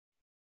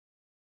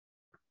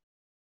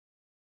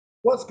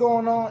What's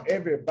going on,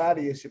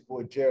 everybody? It's your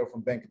boy Gerald from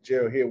Bank of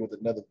Gerald here with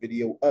another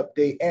video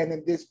update. And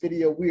in this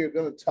video, we are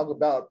going to talk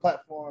about a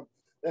platform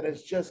that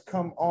has just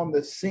come on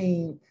the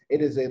scene.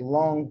 It is a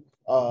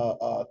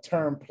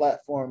long-term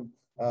platform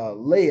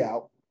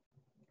layout.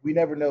 We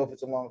never know if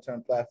it's a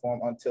long-term platform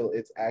until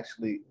it's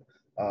actually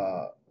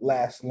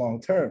lasts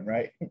long-term,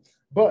 right?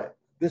 But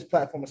this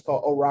platform is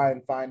called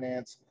Orion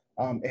Finance.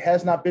 It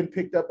has not been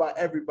picked up by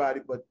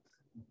everybody, but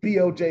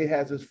BOJ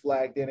has us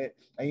flagged in it.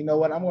 And you know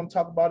what? I'm going to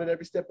talk about it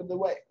every step of the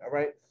way. All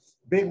right.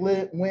 Big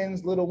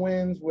wins, little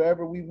wins,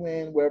 wherever we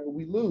win, wherever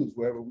we lose,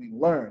 wherever we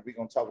learn, we're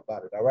going to talk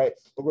about it. All right.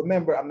 But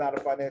remember, I'm not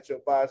a financial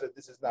advisor.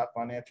 This is not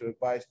financial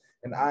advice.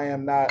 And I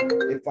am not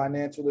a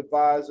financial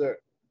advisor.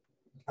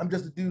 I'm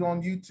just a dude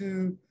on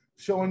YouTube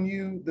showing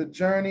you the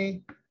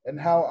journey and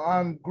how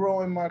I'm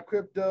growing my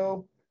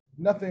crypto.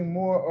 Nothing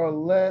more or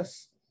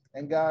less.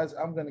 And guys,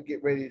 I'm going to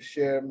get ready to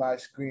share my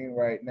screen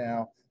right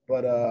now.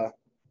 But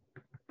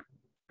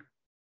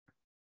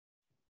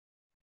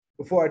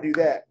before I do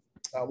that,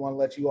 I want to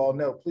let you all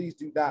know, please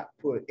do not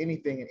put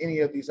anything in any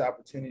of these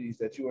opportunities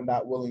that you are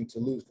not willing to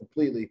lose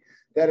completely.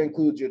 That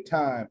includes your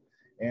time.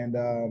 And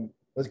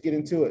let's get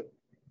into it.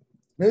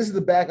 This is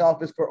the back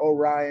office for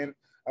Orion.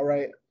 All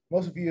right.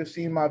 Most of you have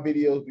seen my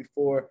videos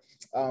before.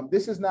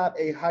 This is not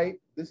a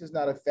hype. This is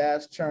not a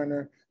fast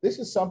churner. This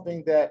is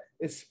something that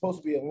is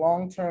supposed to be a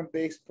long-term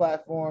based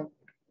platform.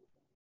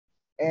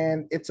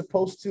 And it's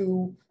supposed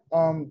to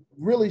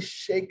really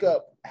shake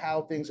up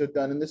how things are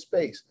done in the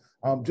space.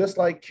 Just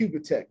like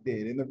Qubittech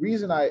did. And the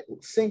reason I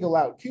single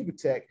out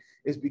Qubittech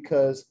is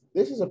because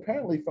this is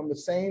apparently from the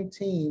same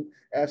team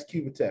as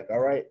Qubittech, all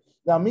right?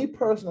 Now, me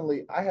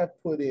personally, I have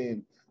put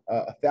in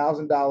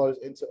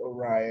 $1,000 into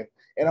Orion,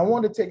 and I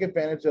want to take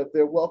advantage of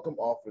their welcome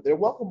offer. Their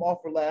welcome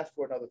offer lasts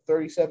for another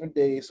 37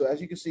 days. So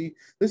as you can see,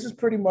 this is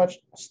pretty much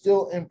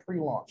still in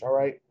pre-launch, all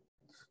right?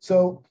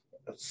 So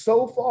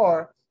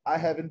far, I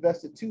have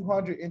invested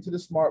 $200 into the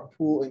smart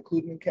pool,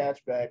 including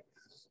cashback,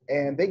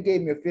 and they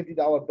gave me a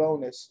 $50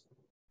 bonus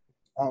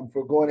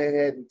for going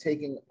ahead and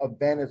taking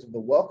advantage of the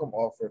welcome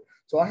offer.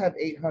 So I have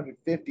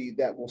 $850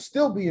 that will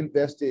still be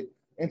invested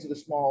into the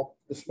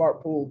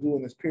smart pool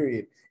during this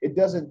period. It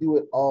doesn't do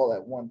it all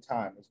at one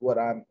time, is what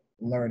I'm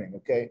learning.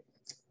 Okay,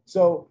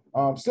 so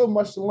still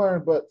much to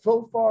learn, but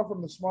so far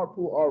from the smart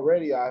pool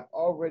already, I've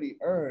already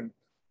earned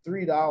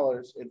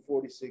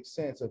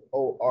 $3.46 of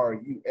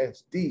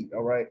ORUSD.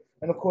 All right,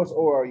 and of course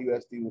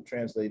ORUSD will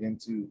translate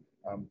into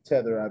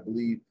Tether, I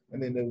believe,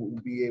 and then it will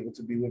be able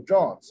to be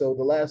withdrawn. So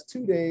the last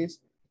 2 days,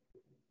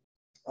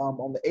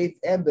 on the 8th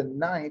and the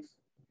 9th,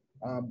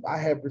 I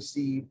have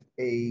received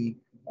a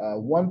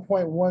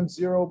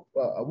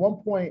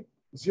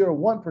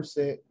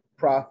 1.01%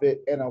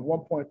 profit and a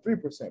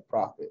 1.3%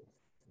 profit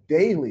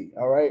daily.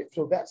 All right,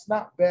 so that's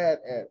not bad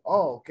at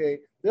all. Okay,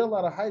 there are a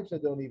lot of hypes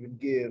that don't even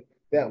give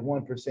that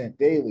 1%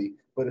 daily,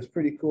 but it's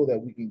pretty cool that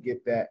we can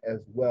get that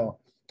as well.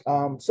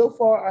 So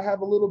far, I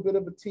have a little bit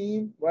of a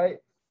team, right?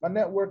 My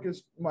network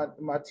is,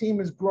 my team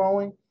is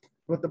growing,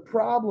 but the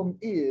problem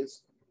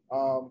is,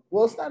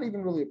 well, it's not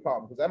even really a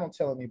problem because I don't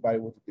tell anybody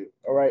what to do,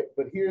 all right?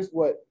 But here's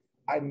what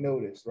I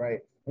noticed,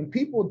 right? When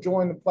people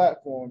join the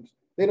platforms,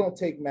 they don't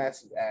take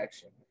massive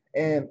action.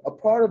 And a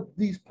part of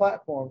these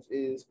platforms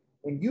is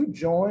when you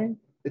join,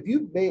 if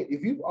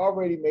you've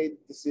already made the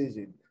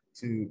decision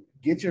to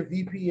get your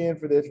VPN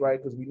for this, right?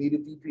 Because we need a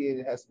VPN,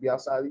 it has to be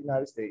outside the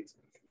United States.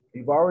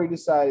 You've already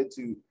decided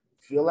to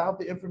fill out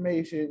the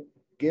information,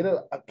 get an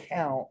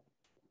account,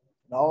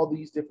 and all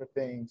these different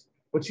things,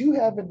 but you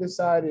haven't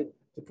decided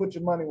to put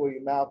your money where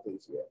your mouth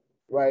is yet,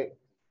 right?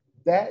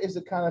 That is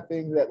the kind of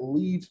thing that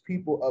leaves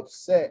people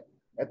upset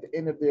at the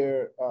end of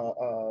their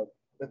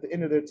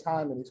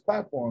time in these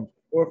platforms,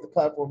 or if the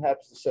platform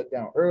happens to shut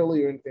down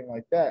early or anything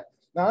like that.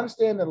 Now, I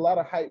understand that a lot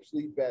of hypes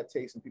leave bad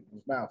taste in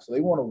people's mouths, so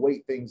they want to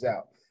wait things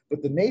out.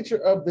 But the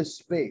nature of this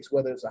space,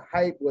 whether it's a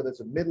hype, whether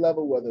it's a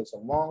mid-level, whether it's a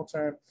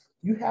long-term,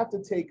 you have to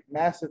take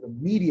massive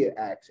immediate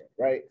action,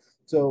 right?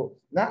 So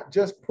not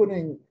just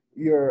putting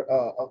your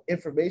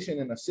information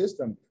in a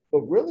system,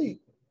 but really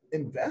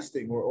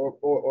investing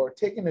or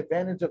taking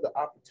advantage of the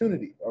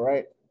opportunity, all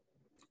right?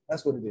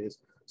 That's what it is.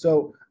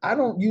 So I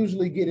don't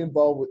usually get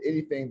involved with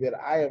anything that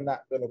I am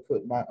not going to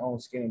put my own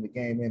skin in the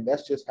game in.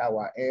 That's just how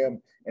I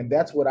am. And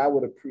that's what I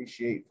would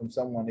appreciate from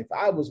someone. If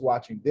I was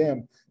watching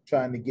them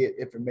trying to get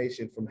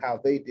information from how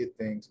they did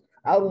things,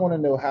 I would want to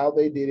know how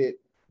they did it.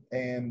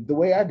 And the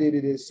way I did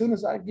it is, as soon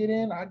as I get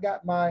in, I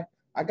got my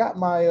account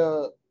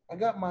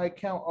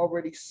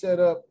already set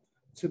up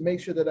to make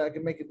sure that I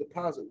can make a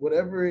deposit,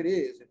 whatever it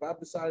is. If I've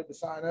decided to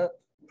sign up,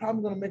 I'm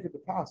probably going to make a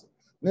deposit.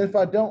 And then if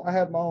I don't, I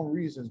have my own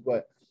reasons.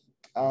 But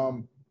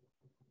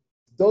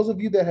those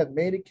of you that have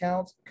made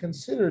accounts,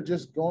 consider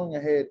just going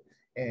ahead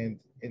and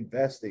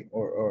investing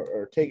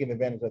or taking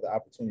advantage of the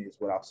opportunity is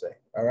what I'll say.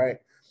 All right.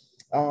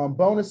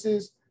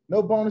 Bonuses,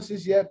 no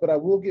bonuses yet, but I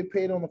will get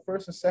paid on the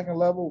first and second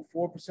level,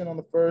 4% on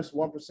the first,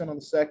 1% on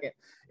the second.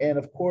 And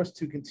of course,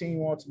 to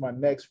continue on to my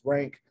next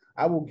rank,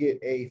 I will get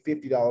a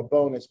 $50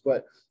 bonus.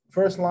 But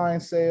first line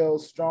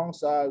sales, strong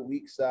side,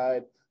 weak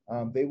side,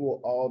 They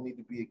will all need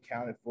to be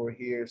accounted for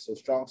here. So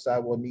strong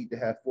side will need to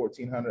have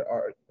 1400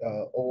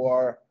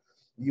 OR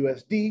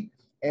USD,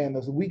 and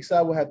the weak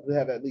side will have to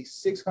have at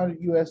least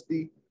 600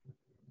 USD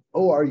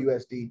OR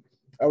USD.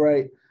 All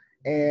right,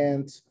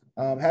 and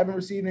haven't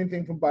received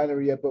anything from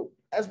binary yet, but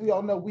as we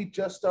all know, we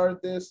just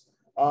started this.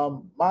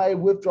 My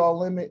withdrawal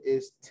limit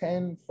is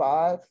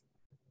 10.5,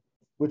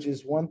 which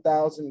is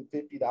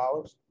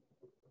 $1,050,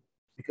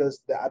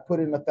 because I put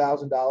in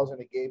 $1,000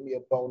 and it gave me a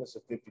bonus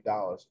of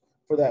 $50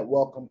 for that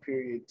welcome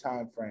period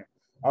time frame.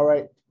 All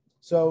right,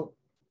 so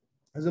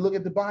as I look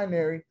at the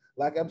binary,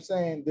 like I'm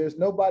saying, there's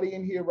nobody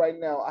in here right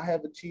now. I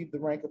have achieved the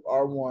rank of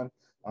R1.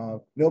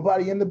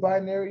 Nobody in the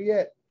binary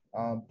yet,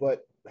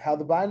 but how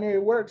the binary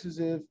works is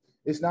if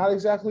it's not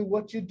exactly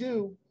what you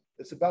do,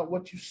 it's about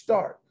what you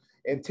start.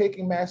 And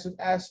taking massive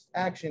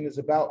action is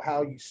about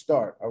how you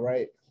start, all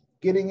right?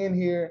 Getting in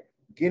here,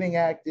 getting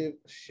active,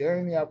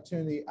 sharing the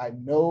opportunity. I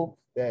know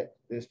that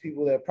there's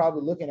people that are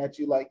probably looking at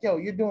you like, yo,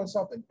 you're doing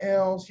something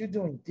else. You're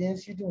doing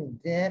this, you're doing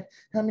that.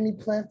 How many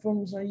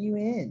platforms are you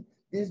in?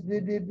 This, blah,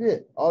 blah, blah.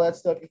 All that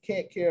stuff. You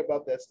can't care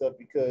about that stuff,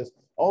 because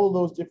all of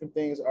those different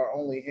things are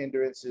only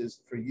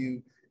hindrances for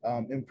you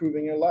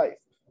improving your life.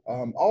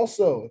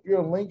 Also, if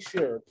you're a link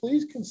sharer,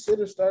 please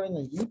consider starting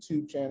a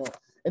YouTube channel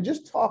and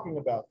just talking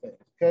about things,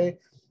 okay?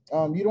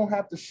 You don't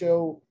have to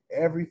show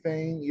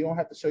everything. You don't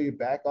have to show your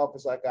back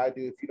office like I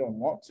do if you don't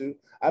want to.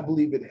 I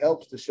believe it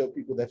helps to show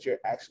people that you're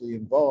actually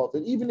involved.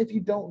 And even if you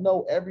don't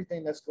know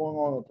everything that's going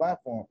on the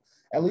platform,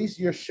 at least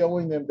you're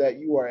showing them that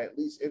you are at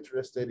least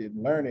interested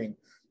in learning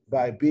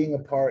by being a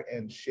part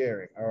and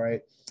sharing, all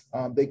right?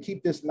 They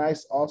keep this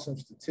nice, awesome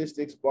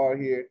statistics bar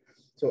here.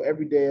 So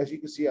every day, as you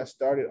can see, I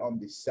started on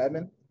the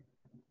 7th.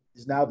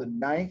 It's now the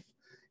 9th,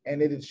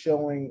 and it is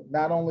showing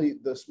not only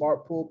the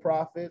smart pool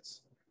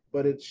profits,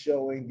 but it's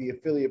showing the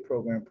affiliate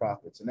program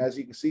profits. And as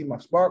you can see, my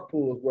smart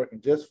pool is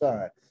working just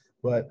fine,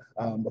 but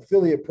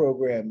affiliate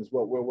program is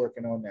what we're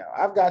working on now.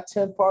 I've got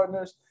 10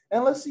 partners,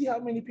 and let's see how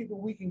many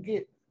people we can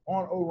get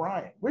on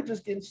Orion. We're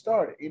just getting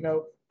started. You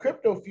know,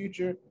 Crypto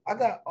Future, I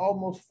got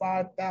almost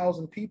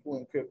 5,000 people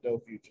in Crypto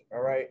Future,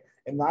 all right?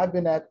 And I've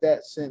been at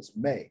that since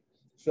May.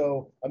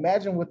 So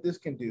imagine what this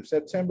can do.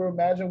 September,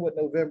 imagine what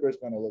November is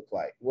going to look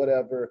like,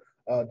 whatever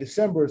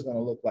December is going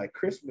to look like,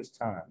 Christmas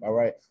time, all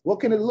right? What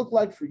can it look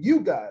like for you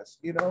guys?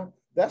 You know,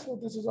 that's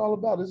what this is all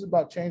about. This is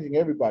about changing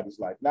everybody's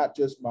life, not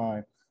just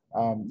mine.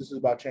 This is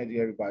about changing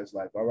everybody's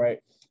life, all right?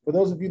 For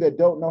those of you that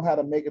don't know how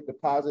to make a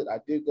deposit, I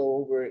did go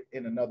over it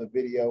in another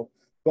video,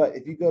 but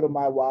if you go to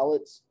my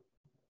wallets,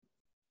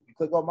 you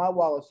click on my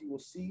wallets, you will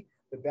see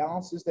the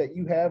balances that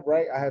you have,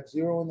 right? I have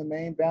 0 in the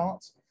main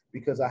balance,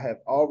 because I have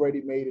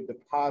already made a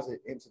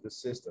deposit into the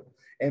system.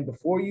 And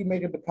before you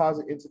make a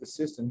deposit into the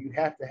system, you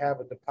have to have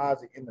a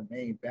deposit in the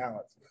main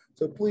balance.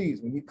 So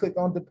please, when you click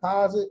on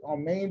deposit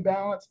on main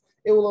balance,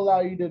 it will allow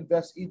you to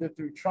invest either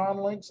through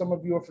TronLink. Some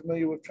of you are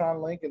familiar with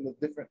TronLink and the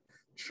different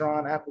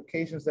Tron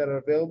applications that are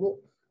available,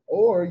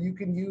 or you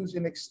can use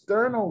an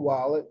external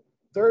wallet,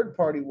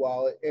 third-party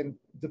wallet, and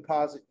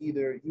deposit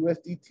either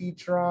USDT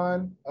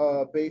Tron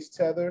based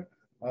Tether,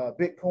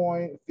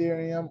 Bitcoin,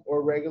 Ethereum,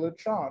 or regular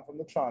Tron from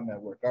the Tron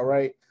network. All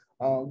right,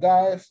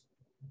 guys,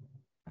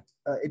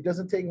 it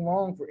doesn't take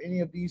long for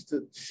any of these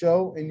to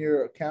show in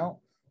your account.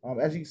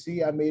 As you can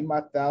see, I made my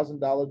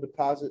 $1,000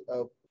 deposit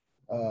of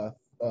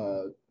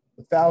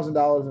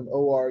 $1,000 in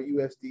OR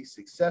USD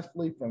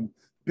successfully from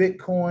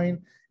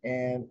Bitcoin,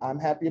 and I'm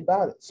happy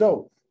about it.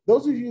 So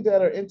those of you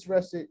that are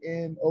interested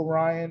in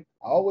Orion,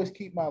 I always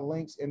keep my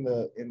links in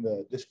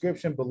the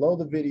description below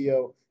the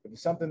video. If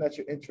it's something that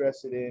you're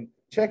interested in,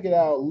 check it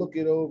out, look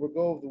it over,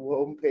 go over the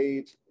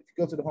homepage. If you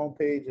go to the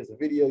homepage, there's a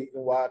video you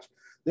can watch.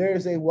 There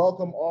is a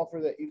welcome offer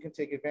that you can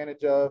take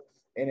advantage of,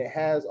 and it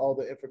has all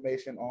the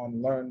information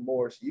on Learn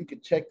More. So you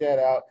can check that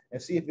out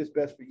and see if it's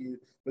best for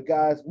you. But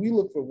guys, we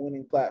look for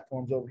winning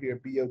platforms over here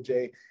at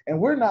BOJ, and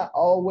we're not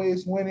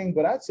always winning,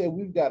 but I'd say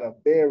we've got a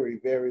very,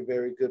 very,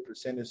 very good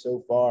percentage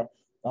so far.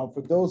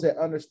 For those that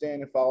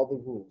understand and follow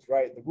the rules,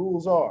 right? The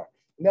rules are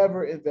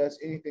never invest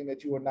anything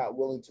that you are not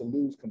willing to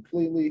lose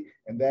completely,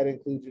 and that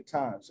includes your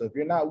time. So if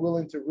you're not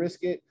willing to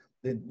risk it,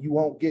 then you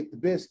won't get the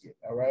biscuit,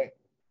 all right?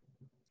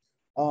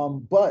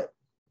 But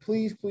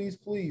please, please,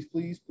 please,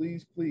 please,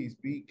 please, please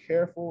be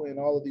careful in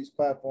all of these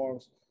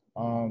platforms.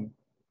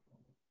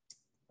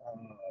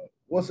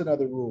 What's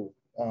another rule?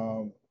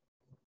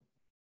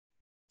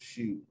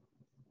 Shoot.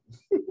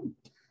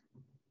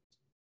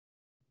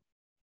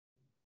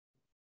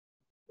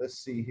 Let's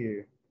see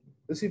here.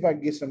 Let's see if I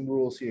can get some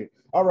rules here.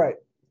 All right.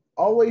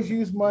 Always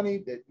use money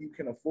that you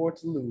can afford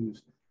to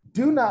lose.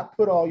 Do not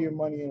put all your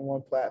money in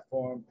one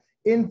platform.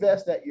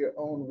 Invest at your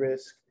own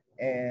risk.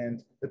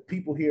 And the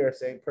people here are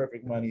saying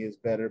perfect money is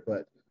better,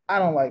 but I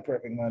don't like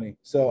perfect money.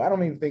 So I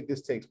don't even think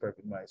this takes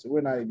perfect money. So we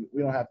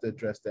don't have to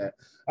address that.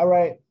 All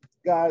right,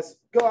 guys,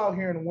 go out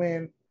here and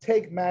win.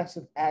 Take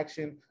massive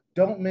action.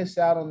 Don't miss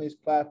out on these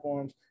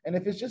platforms. And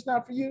if it's just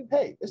not for you,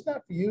 hey, it's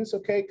not for you. It's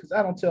okay, because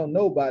I don't tell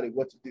nobody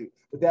what to do.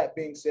 With that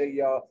being said,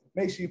 y'all,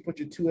 make sure you put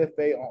your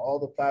 2FA on all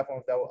the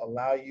platforms that will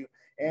allow you.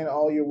 and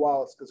all your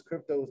wallets, because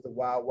crypto is the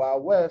wild,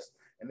 wild west.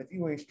 And if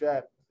you ain't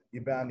strapped,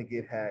 you're bound to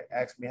get hacked.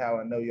 Ask me how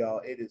I know,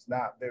 y'all. It is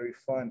not very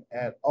fun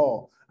at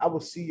all. I will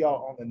see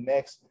y'all on the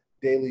next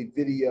daily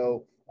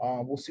video.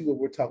 We'll see what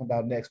we're talking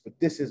about next, but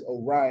this is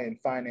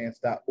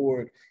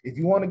orionfinance.org. If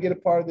you want to get a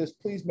part of this,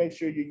 please make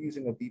sure you're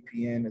using a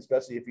VPN,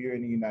 especially if you're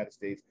in the United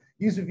States.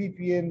 Use a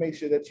VPN, make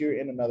sure that you're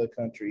in another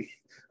country.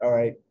 All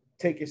right,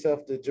 take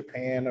yourself to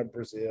Japan or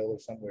Brazil or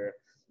somewhere.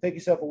 Take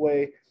yourself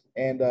away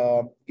and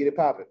get it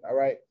popping, all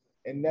right?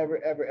 And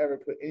never, ever, ever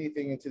put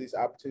anything into these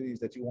opportunities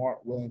that you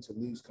aren't willing to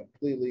lose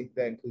completely.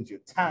 That includes your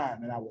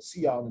time, and I will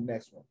see y'all in the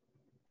next one.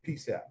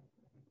 Peace out.